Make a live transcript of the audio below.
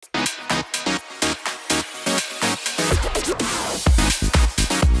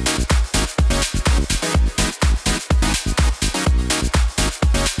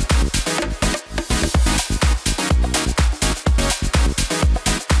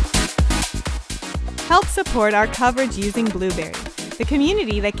help support our coverage using Blueberry, the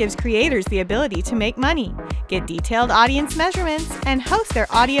community that gives creators the ability to make money, get detailed audience measurements, and host their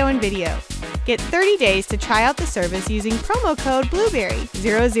audio and video. Get 30 days to try out the service using promo code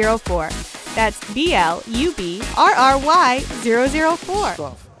Blueberry004. That's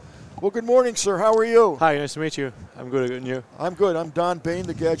BLUBRRY004. Well, good morning, sir. How are you? Hi, nice to meet you. I'm good, and you? I'm good. I'm Don Bain,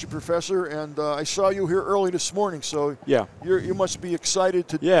 the Gadget Professor, and I saw you here early this morning, so yeah, you must be excited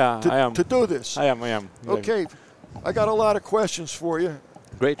to I am. to do this. I am. Okay, I got a lot of questions for you.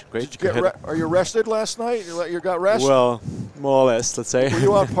 Great. Did you are you rested last night? You got rest? Well, more or less, let's say. Were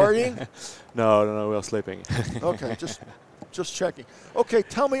you out partying? No, we were sleeping. Okay, just checking. Okay,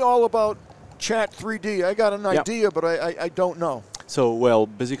 tell me all about Chat3D. I got an idea, but I don't know. So, well,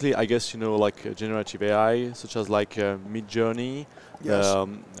 basically, I guess you know, like generative AI, such as like Midjourney, yes.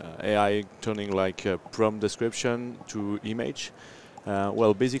 AI turning like prompt description to image.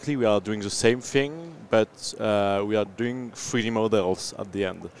 Well, basically, we are doing the same thing, but we are doing 3D models at the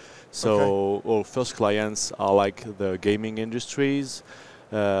end. So our first clients are like the gaming industries,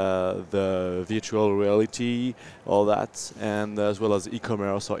 the virtual reality, all that, and as well as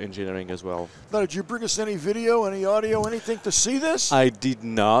e-commerce or engineering as well. Now, did you bring us any video, any audio, anything to see this? I did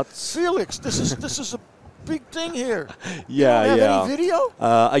not. Felix, this is a big thing here. Yeah, you don't have any video?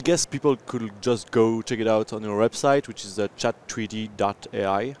 I guess people could just go check it out on your website, which is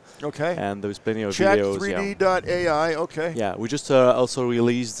Chat3D.ai. Okay. And there's plenty of videos. Chat3D.ai. Okay. Yeah, we just also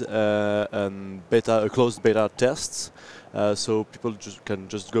released a closed beta tests. So people can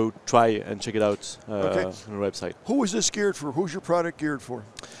just go try and check it out on the website. Who is this geared for? Who's your product geared for?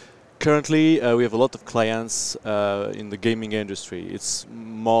 Currently, we have a lot of clients in the gaming industry. It's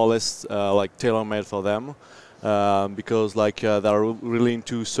more or less like tailor-made for them because like they're really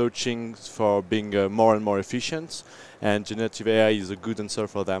into searching for being more and more efficient, and generative AI is a good answer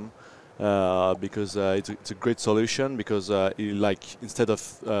for them. Because it's a great solution because instead of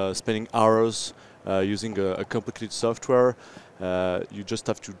spending hours using a complicated software, you just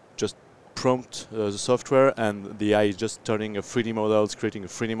have to prompt the software, and the AI is just turning a 3D models, creating a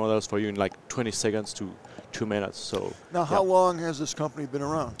 3D models for you in like 20 seconds to 2 minutes. So now, how long has this company been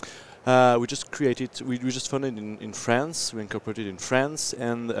around? We just created. We just founded in France. We incorporated in France,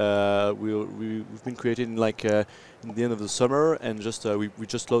 and we've been creating like in the end of the summer, and just we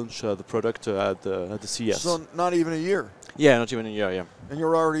just launched the product at the CES. So not even a year. Yeah, not even a year. Yeah. And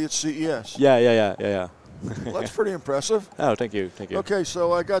you're already at CES. Yeah. Well, that's pretty impressive. Oh, thank you. Okay,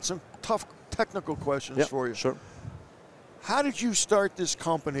 so I got some tough technical questions for you. Sure. How did you start this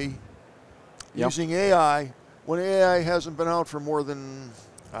company using AI when AI hasn't been out for more than,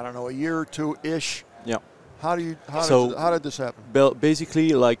 I don't know, a year or two-ish? Yeah. How did this happen?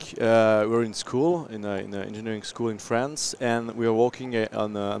 Basically, like we were in school, in an engineering school in France, and we were working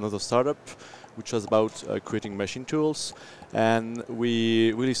on another startup, which was about creating machine tools, and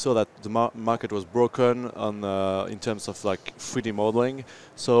we really saw that the market was broken on in terms of like 3D modeling.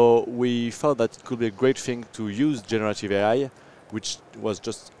 So we felt that it could be a great thing to use generative AI, which was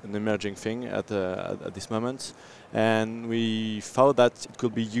just an emerging thing at this moment, and we found that it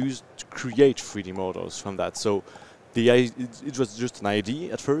could be used to create 3D models from that. So it was just an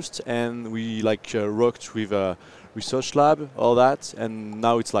idea at first, and we worked with a research lab, all that, and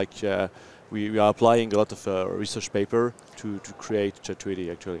now it's like we are applying a lot of research paper to create Chat3D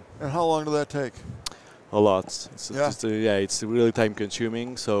actually. And how long did that take? A lot. It's really time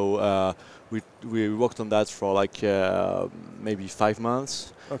consuming. So we worked on that for like maybe 5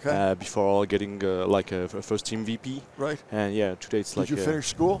 months. Okay. Before getting like a first MVP. Right. And yeah, today it's like. Did you finish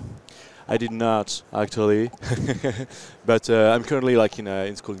school? I did not actually, but I'm currently like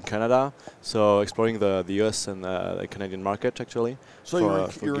in school in Canada, so exploring the US and the Canadian market actually. So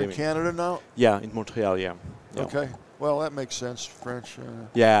you're in Canada now? Yeah, in Montreal. Yeah. Okay. Well, that makes sense. French.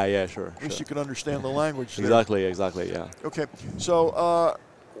 Yeah, sure. At least you can understand the language. Exactly. Yeah. Okay. So,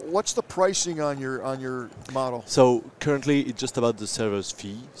 what's the pricing on your model? So currently, it's just about the server's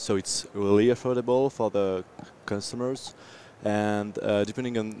fee, so it's really affordable for the customers. And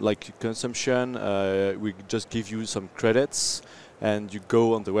depending on like consumption, we just give you some credits, and you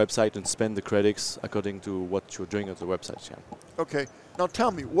go on the website and spend the credits according to what you're doing on the website. Yeah. Okay. Now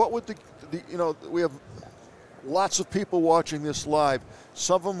tell me, what would we have lots of people watching this live.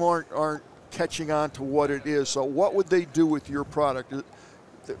 Some of them aren't catching on to what it is. So what would they do with your product?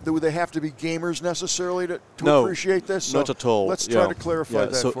 Do they have to be gamers necessarily to appreciate this? So not at all. Let's try to clarify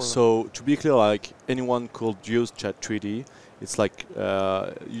that for them. So to be clear, like anyone could use Chat3D. It's like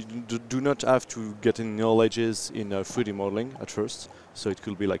you do not have to get any knowledges in 3D modeling at first. So it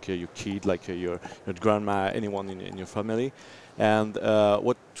could be like your kid, like your grandma, anyone in your family. And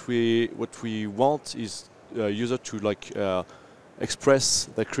what we want is user to like express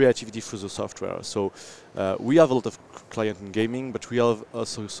their creativity through the software. So we have a lot of client in gaming, but we have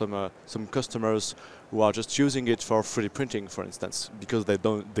also some customers who are just using it for 3D printing, for instance, because they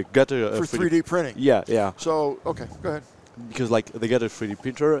get a for 3D printing. Yeah. So okay, go ahead. Because like they get a 3D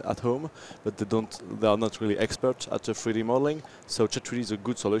printer at home, but they are not really expert at 3D modeling. So Chat3D is a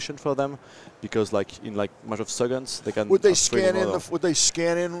good solution for them, because like in like matter of seconds they can. Would they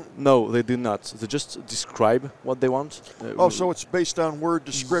scan in? No, they do not. They just describe what they want. So it's based on word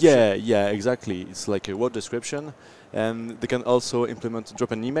description. Yeah, exactly. It's like a word description, and they can also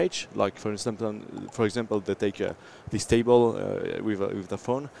drop an image. Like for example, they take this table with the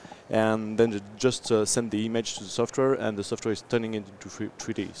phone, and then they just send the image to the software, and the software is turning it into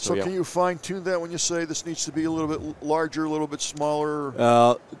 3D. So can you fine-tune that when you say this needs to be a little bit larger, a little bit smaller?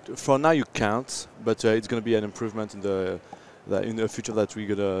 For now, you can't, but it's going to be an improvement in the future that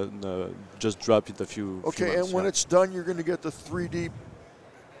we're gonna just drop in a few. Okay, few months, and when it's done, you're going to get the 3D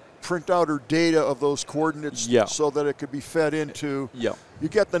printout or data of those coordinates, so that it could be fed into. Yeah. You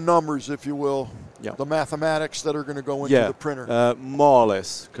get the numbers, if you will. Yeah. The mathematics that are going to go into the printer. More or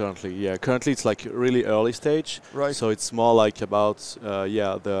less currently. Yeah, currently it's like really early stage. Right. So it's more like about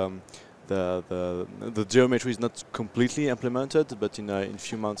the geometry is not completely implemented, but in a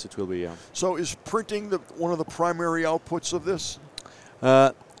few months it will be. Yeah. So is printing one of the primary outputs of this?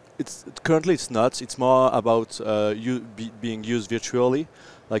 Currently it's not. It's more about being used virtually.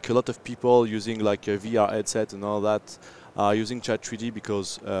 Like a lot of people using like a VR headset and all that are using Chat3D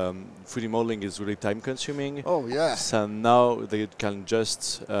because 3D modeling is really time consuming. Oh yeah. So now they can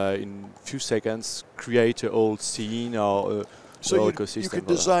just in few seconds create a whole scene or so ecosystem. You could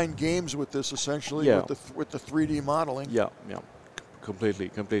design games with this essentially with the 3D modeling. Yeah,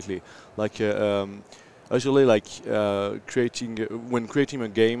 completely. Like usually like creating a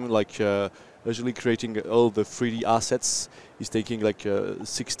game, like usually creating all the 3D assets is taking like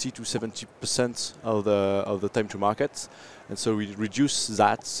 60 to 70% of the time to market, and so we reduce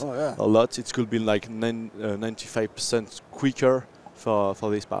that a lot. It could be like 95% quicker for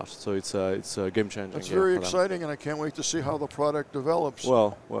this part. So it's a game changer. That's very exciting, and I can't wait to see how the product develops.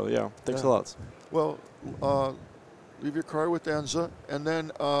 Well, yeah. Thanks a lot. Well, leave your card with Enza, and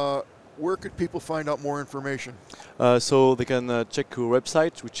then. Where could people find out more information? So they can check our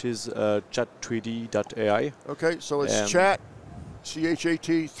website, which is Chat3D.ai. Okay, so it's chat,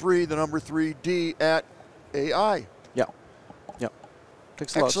 CHAT 3, the number 3D at AI. Yeah.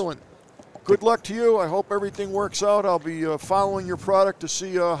 Thanks a lot. Excellent. Good luck to you. I hope everything works out. I'll be following your product to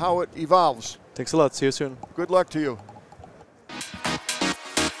see how it evolves. Thanks a lot. See you soon. Good luck to you.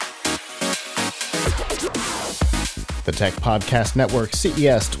 The Tech Podcast Network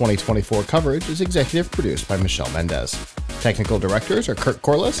CES 2024 coverage is executive produced by Michelle Mendez. Technical directors are Kurt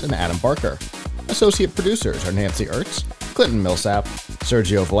Corliss and Adam Barker. Associate producers are Nancy Ertz, Clinton Millsap,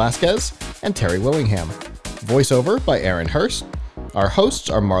 Sergio Velasquez, and Terry Willingham. Voiceover by Aaron Hurst. Our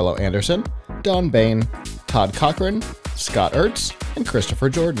hosts are Marlo Anderson, Don Bain, Todd Cochran, Scott Ertz, and Christopher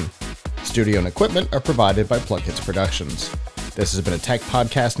Jordan. Studio and equipment are provided by Plugkits Productions. This has been a Tech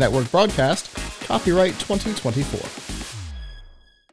Podcast Network broadcast, copyright 2024.